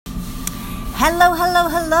Hello, hello,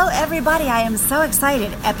 hello, everybody. I am so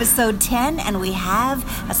excited. Episode 10, and we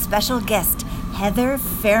have a special guest, Heather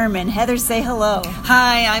Fairman. Heather, say hello.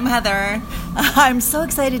 Hi, I'm Heather. I'm so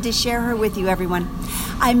excited to share her with you, everyone.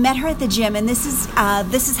 I met her at the gym, and this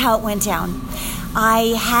is how it went down.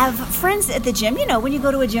 I have friends at the gym. You know, when you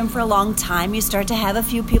go to a gym for a long time, you start to have a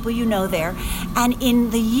few people you know there. And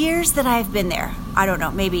in the years that I've been there, I don't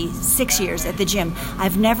know, maybe 6 years at the gym,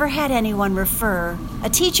 I've never had anyone refer a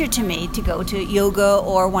teacher to me to go to yoga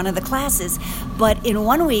or one of the classes. But in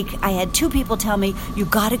 1 week, I had 2 people tell me, you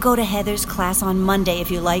got to go to Heather's class on Monday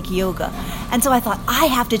if you like yoga. And so I thought, I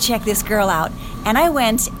have to check this girl out. And I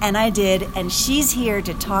went, and I did, and she's here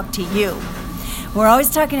to talk to you. We're always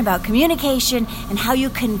talking about communication and how you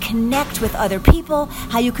can connect with other people,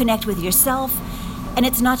 how you connect with yourself. And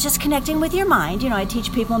it's not just connecting with your mind. You know, I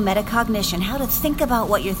teach people metacognition, how to think about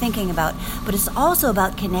what you're thinking about. But it's also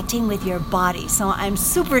about connecting with your body. So I'm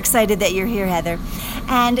super excited that you're here, Heather.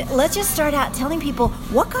 And let's just start out telling people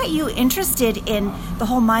what got you interested in the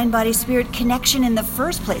whole mind-body-spirit connection in the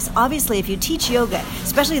first place. Obviously, if you teach yoga,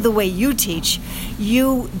 especially the way you teach,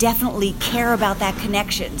 you definitely care about that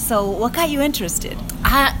connection. So what got you interested?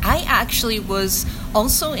 I actually was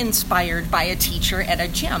also inspired by a teacher at a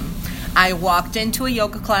gym. I walked into a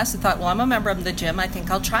yoga class and thought, well, I'm a member of the gym. I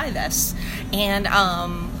think I'll try this. And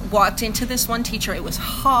walked into this one teacher. It was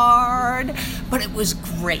hard, but it was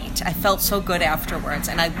great. I felt so good afterwards,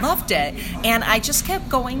 and I loved it. And I just kept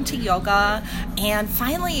going to yoga. And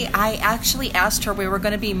finally, I actually asked her, we were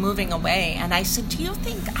going to be moving away. And I said, do you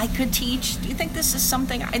think I could teach? Do you think this is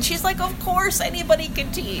something? And she's like, of course, anybody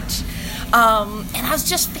can teach. And I was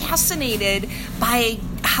just fascinated by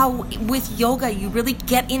how with yoga you really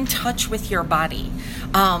get in touch with your body.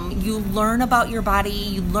 You learn about your body,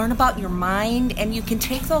 you learn about your mind, and you can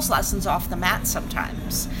take those lessons off the mat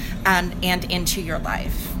sometimes and into your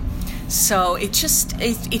life. So it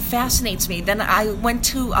fascinates me. Then I went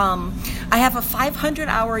to, I have a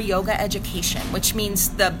 500-hour yoga education, which means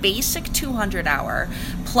the basic 200-hour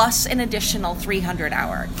plus an additional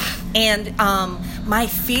 300-hour. And my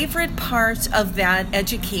favorite part of that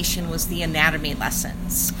education was the anatomy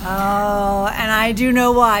lessons. Oh, and I do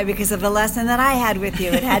know why, because of the lesson that I had with you.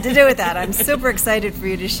 It had to do with that. I'm super excited for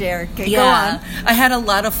you to share. Okay, go on. I had a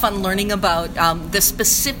lot of fun learning about the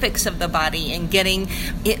specifics of the body and getting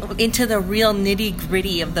into the real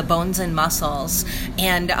nitty-gritty of the bones and muscles,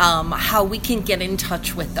 and how we can get in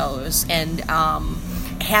touch with those and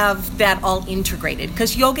have that all integrated,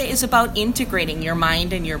 because yoga is about integrating your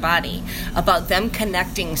mind and your body, about them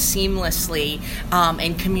connecting seamlessly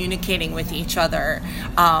and communicating with each other,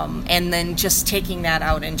 and then just taking that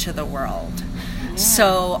out into the world. Yeah.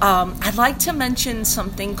 So I'd like to mention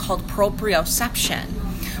something called proprioception,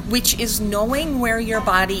 which is knowing where your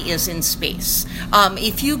body is in space.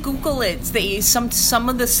 If you Google it, some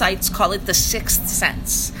of the sites call it the sixth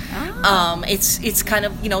sense. Oh. It's kind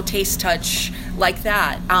of, taste, touch, like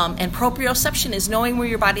that. And proprioception is knowing where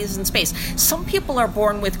your body is in space. Some people are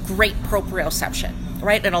born with great proprioception,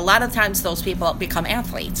 right? And a lot of times those people become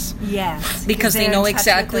athletes. Yes. Because they know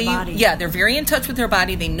exactly. Yeah, they're very in touch with their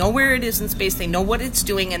body. They know where it is in space. They know what it's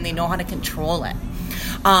doing, and they know how to control it.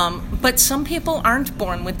 But some people aren't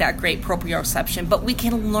born with that great proprioception, but we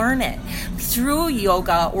can learn it through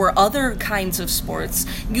yoga or other kinds of sports.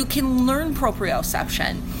 You can learn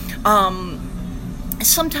proprioception.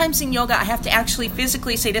 Sometimes in yoga, I have to actually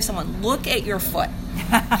physically say to someone, look at your foot.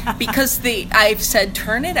 Because I've said,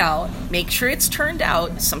 turn it out, make sure it's turned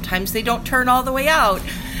out. Sometimes they don't turn all the way out.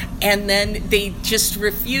 And then they just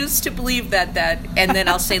refuse to believe that. And then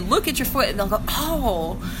I'll say, look at your foot. And they'll go,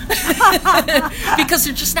 oh. Because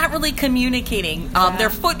they're just not really communicating. Their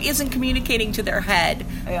foot isn't communicating to their head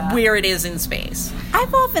where it is in space.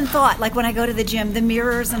 I've often thought, like when I go to the gym, the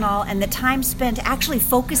mirrors and all, and the time spent actually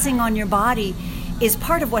focusing on your body is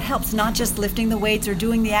part of what helps, not just lifting the weights or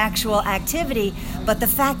doing the actual activity, but the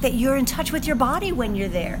fact that you're in touch with your body when you're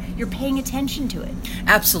there. You're paying attention to it.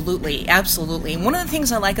 Absolutely, absolutely. And one of the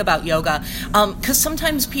things I like about yoga, because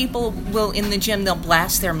sometimes people will, in the gym, they'll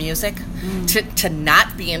blast their music to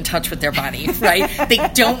not be in touch with their body, right? They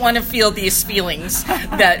don't want to feel these feelings,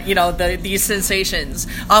 that, these sensations.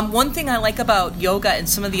 One thing I like about yoga and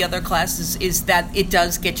some of the other classes is that it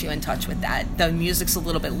does get you in touch with that. The music's a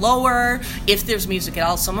little bit lower. If there's music at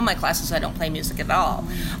all, some of my classes I don't play music at all,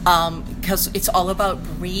 because it's all about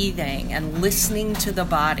breathing and listening to the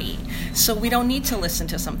body. So we don't need to listen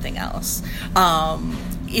to something else.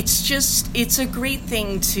 it's a great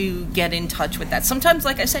thing to get in touch with that. Sometimes,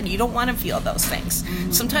 like I said, you don't want to feel those things.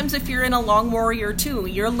 Mm-hmm. Sometimes if you're in a long Warrior II,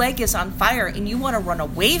 your leg is on fire and you want to run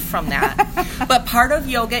away from that. But part of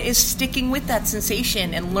yoga is sticking with that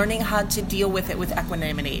sensation and learning how to deal with it with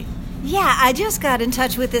equanimity. Yeah, I just got in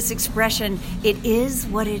touch with this expression, it is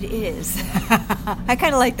what it is. I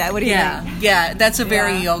kind of like that. What do you think? Yeah, that's a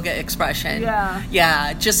very yoga expression. Yeah.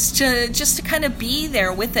 Yeah, just to kind of be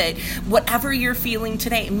there with it, whatever you're feeling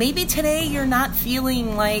today. Maybe today you're not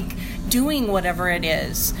feeling like doing whatever it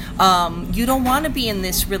is. You don't want to be in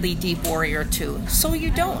this really deep Warrior II, so you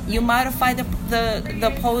don't. You modify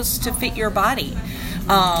the pose to fit your body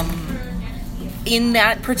in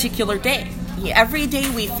that particular day. Every day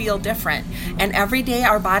we feel different, and every day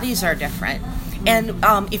our bodies are different. And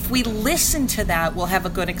if we listen to that, we'll have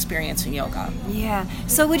a good experience in yoga. Yeah.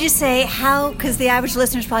 So would you say because the average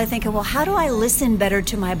listener is probably thinking, well, how do I listen better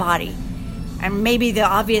to my body? And maybe the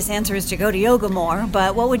obvious answer is to go to yoga more,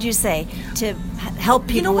 but what would you say to help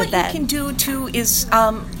people with that? What you can do, too, is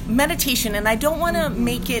meditation. And I don't want to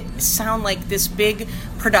make it sound like this big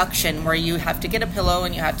production where you have to get a pillow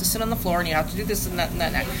and you have to sit on the floor and you have to do this and that and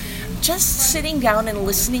that. Just sitting down and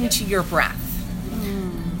listening to your breath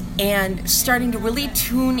and starting to really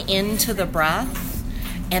tune into the breath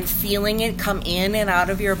and feeling it come in and out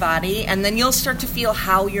of your body. And then you'll start to feel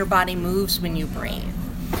how your body moves when you breathe.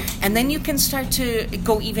 And then you can start to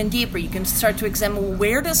go even deeper. You can start to examine,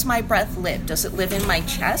 where does my breath live? Does it live in my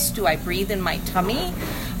chest? Do I breathe in my tummy?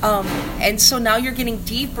 And so now you're getting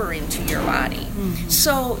deeper into your body. Mm-hmm.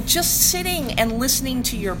 So just sitting and listening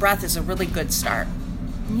to your breath is a really good start.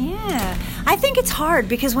 Yeah, I think it's hard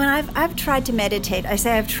because when I've tried to meditate, I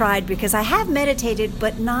say I've tried because I have meditated,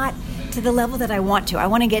 but not to the level that I want to. I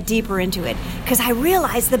want to get deeper into it because I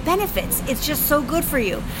realize the benefits. It's just so good for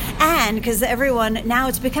you. And because everyone, now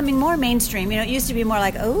it's becoming more mainstream. It used to be more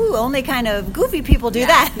like, oh, only kind of goofy people do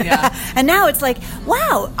that. Yeah. And now it's like,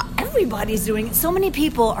 wow, everybody's doing it. So many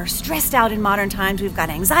people are stressed out in modern times. We've got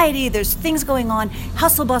anxiety. There's things going on,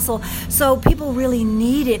 hustle bustle. So people really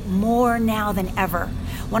need it more now than ever.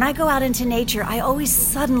 When I go out into nature, I always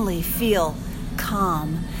suddenly feel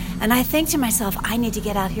calm. And I think to myself, I need to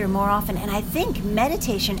get out here more often. And I think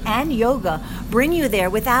meditation and yoga bring you there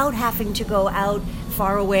without having to go out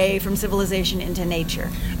far away from civilization into nature.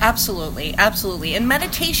 Absolutely, absolutely. And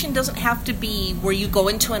meditation doesn't have to be where you go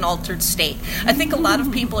into an altered state. I think a lot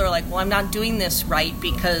of people are like, well, I'm not doing this right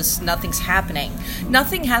because nothing's happening.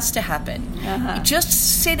 Nothing has to happen.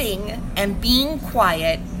 Just sitting and being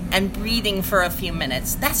quiet and breathing for a few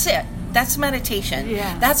minutes. That's it. That's meditation.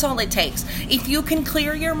 Yeah. That's all it takes. If you can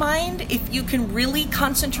clear your mind, if you can really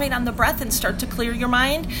concentrate on the breath and start to clear your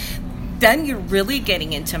mind, then you're really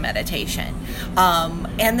getting into meditation.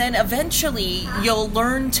 And then eventually you'll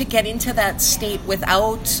learn to get into that state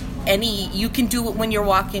without you can do it when you're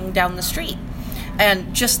walking down the street.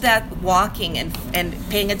 And just that walking and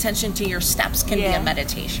paying attention to your steps can be a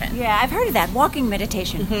meditation. Yeah, I've heard of that, walking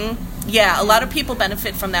meditation. Mm-hmm. Yeah, a lot of people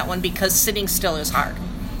benefit from that one because sitting still is hard.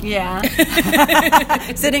 Yeah.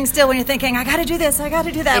 Sitting still when you're thinking, I got to do this, I got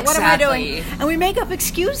to do that. Exactly. What am I doing? And we make up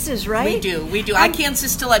excuses, right? We do. I can't sit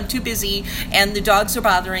still. I'm too busy, and the dogs are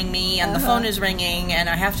bothering me, and the phone is ringing, and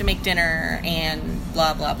I have to make dinner, and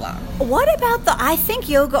blah, blah, blah. What about I think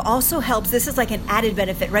yoga also helps. This is like an added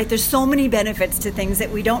benefit, right? There's so many benefits to things that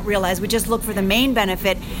we don't realize. We just look for the main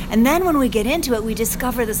benefit, and then when we get into it, we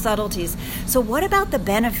discover the subtleties. So what about the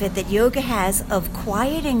benefit that yoga has of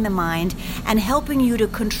quieting the mind and helping you to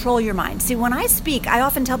control your mind? See, when I speak, I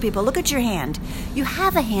often tell people, look at your hand. You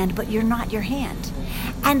have a hand, but you're not your hand.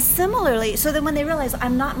 And similarly, so then when they realize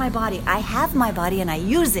I'm not my body, I have my body and I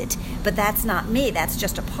use it, but that's not me, that's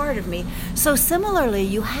just a part of me. So similarly,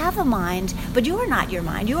 you have a mind, but you are not your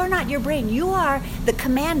mind, you are not your brain, you are the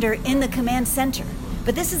commander in the command center.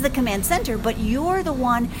 But this is the command center, but you're the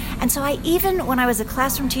one. And so even when I was a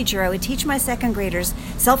classroom teacher, I would teach my second graders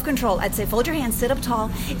self-control. I'd say, fold your hands, sit up tall.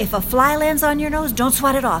 If a fly lands on your nose, don't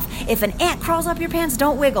swat it off. If an ant crawls up your pants,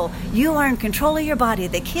 don't wiggle. You are in control of your body.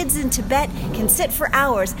 The kids in Tibet can sit for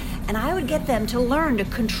hours. And I would get them to learn to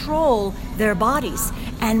control their bodies.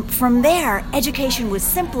 And from there, education was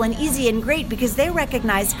simple and easy and great because they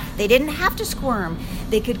recognized they didn't have to squirm.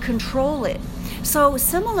 They could control it. So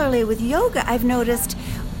similarly with yoga, I've noticed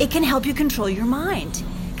it can help you control your mind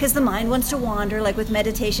because the mind wants to wander. Like with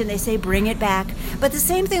meditation, they say bring it back. But the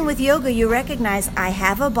same thing with yoga, you recognize I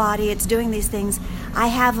have a body, it's doing these things. I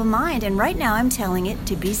have a mind, and right now I'm telling it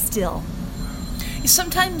to be still.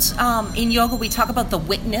 Sometimes in yoga we talk about the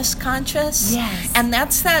witness conscious. Yes. And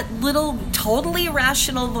that's that little totally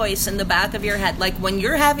irrational voice in the back of your head. Like when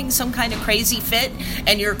you're having some kind of crazy fit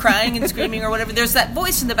and you're crying and screaming or whatever, there's that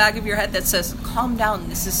voice in the back of your head that says, calm down,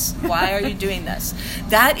 why are you doing this?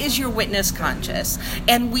 That is your witness conscious.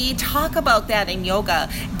 And we talk about that in yoga.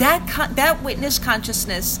 That witness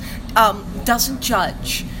consciousness doesn't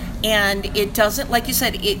judge. And it doesn't, like you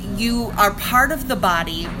said, you are part of the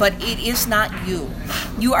body, but it is not you.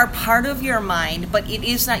 You are part of your mind, but it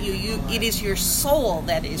is not you. It is your soul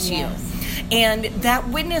that is you. And that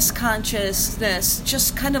witness consciousness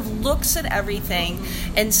just kind of looks at everything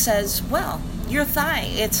and says, well, your thigh,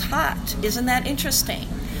 it's hot. Isn't that interesting?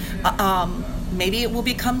 Maybe it will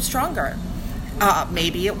become stronger.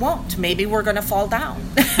 Maybe it won't. Maybe we're going to fall down.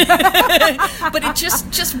 But it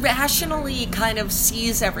just rationally kind of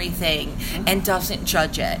sees everything and doesn't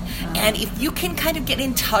judge it. And if you can kind of get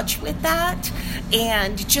in touch with that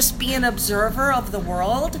and just be an observer of the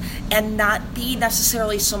world and not be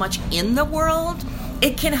necessarily so much in the world,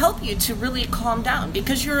 it can help you to really calm down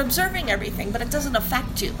because you're observing everything, but it doesn't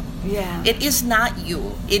affect you. Yeah. It is not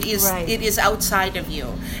you. It is It is outside of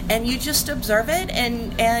you. And you just observe it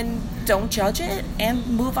and don't judge it and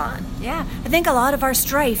move on. Yeah. I think a lot of our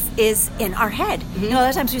strife is in our head. Mm-hmm. A lot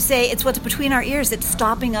of times we say it's what's between our ears that's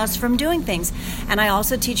stopping us from doing things. And I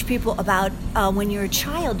also teach people about when you're a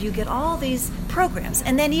child, you get all these programs.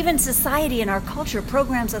 And then even society and our culture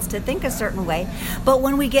programs us to think a certain way. But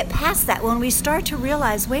when we get past that, when we start to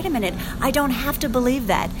realize, wait a minute, I don't have to believe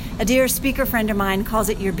that. A dear speaker friend of mine calls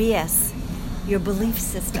it your BS, your belief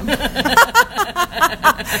system.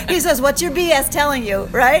 He says, what's your BS telling you,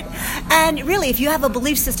 right? And really, if you have a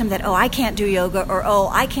belief system that, I can't do yoga, or,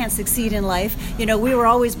 I can't succeed in life, we were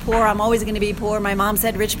always poor, I'm always going to be poor, my mom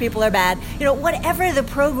said rich people are bad, whatever the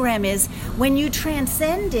program is, when you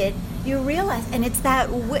transcend it, you realize, and it's that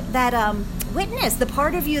witness, the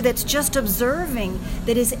part of you that's just observing,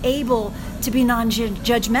 that is able to be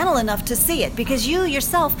non-judgmental enough to see it. Because you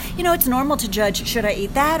yourself, it's normal to judge, should I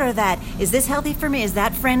eat that or that? Is this healthy for me? Is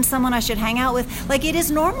that friend someone I should hang out with? Like, it is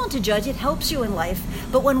normal to judge. It helps you in life.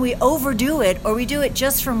 But when we overdo it, or we do it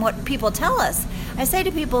just from what people tell us, I say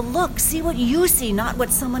to people, look, see what you see, not what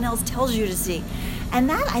someone else tells you to see. And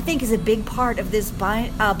that, I think, is a big part of this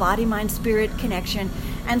body, mind, spirit connection.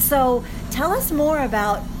 And so tell us more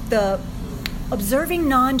about the observing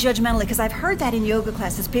non-judgmentally, because I've heard that in yoga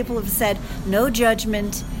classes. People have said, no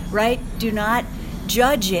judgment, right? Do not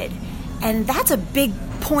judge it. And that's a big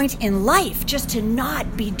point in life, just to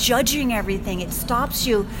not be judging everything. It stops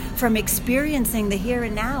you from experiencing the here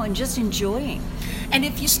and now and just enjoying. And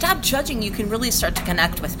if you stop judging, you can really start to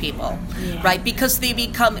connect with people, right? Because they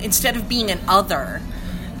become, instead of being an other,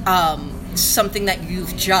 something that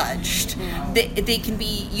you've judged, they can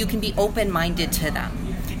be, you can be open-minded to them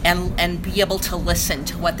and be able to listen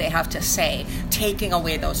to what they have to say, taking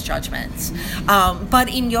away those judgments. But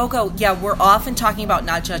in yoga, we're often talking about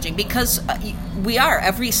not judging, because we are,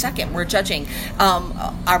 every second we're judging.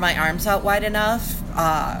 Are my arms out wide enough?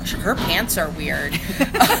 Her pants are weird.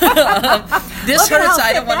 This hurts,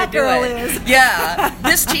 I don't want to do it. Yeah,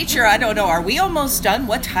 this teacher, I don't know, are we almost done?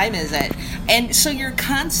 What time is it? And so you're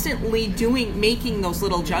constantly making those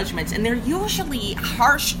little judgments, and they're usually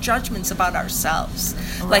harsh judgments about ourselves.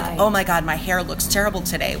 Like, oh my God, my hair looks terrible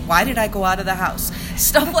today. Why did I go out of the house?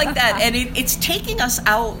 Stuff like that. And it's taking us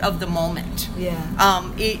out of the moment. Yeah.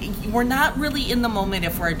 We're not really in the moment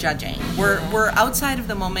if we're judging. We're outside of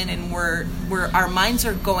the moment, and our minds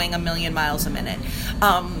are going a million miles a minute.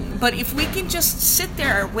 But if we can just sit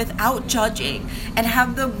there without judging and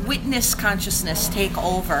have the witness consciousness take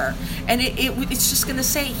over, and it's just going to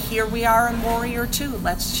say, here we are in Warrior 2,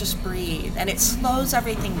 let's just breathe. And it slows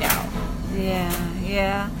everything down.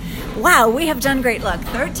 Yeah. Wow, we have done great. Look,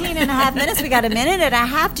 13 and a half minutes. We got a minute and a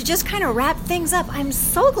half to just kind of wrap things up. I'm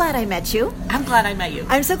so glad I met you. I'm glad I met you.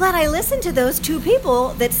 I'm so glad I listened to those two people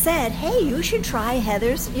that said, hey, you should try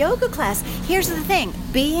Heather's yoga class. Here's the thing,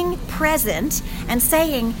 being present and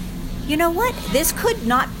saying, you know what, this could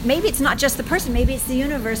not, maybe it's not just the person, maybe it's the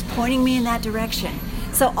universe pointing me in that direction.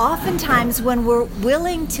 So oftentimes when we're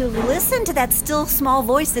willing to listen to that still small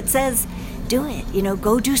voice that says, do it,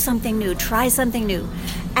 go do something new, try something new,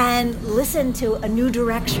 and listen to a new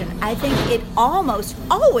direction, I think it almost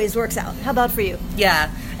always works out. How about for you?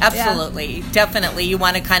 Yeah, absolutely. Yeah. Definitely. You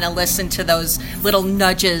want to kind of listen to those little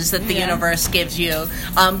nudges that the universe gives you,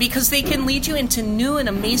 because they can lead you into new and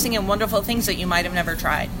amazing and wonderful things that you might have never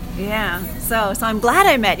tried. Yeah. So I'm glad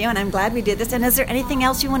I met you, and I'm glad we did this. And is there anything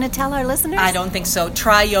else you want to tell our listeners? I don't think so.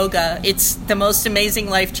 Try yoga. It's the most amazing,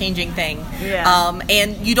 life-changing thing. Yeah.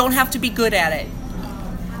 And you don't have to be good at it.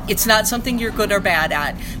 It's not something you're good or bad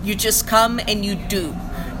at. You just come and you do,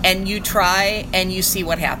 and you try, and you see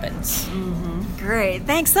what happens. Great.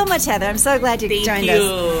 Thanks so much, Heather. I'm so glad you Thank joined you.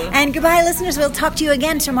 us. And goodbye, listeners. We'll talk to you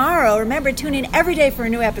again tomorrow. Remember, tune in every day for a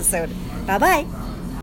new episode. Bye-bye.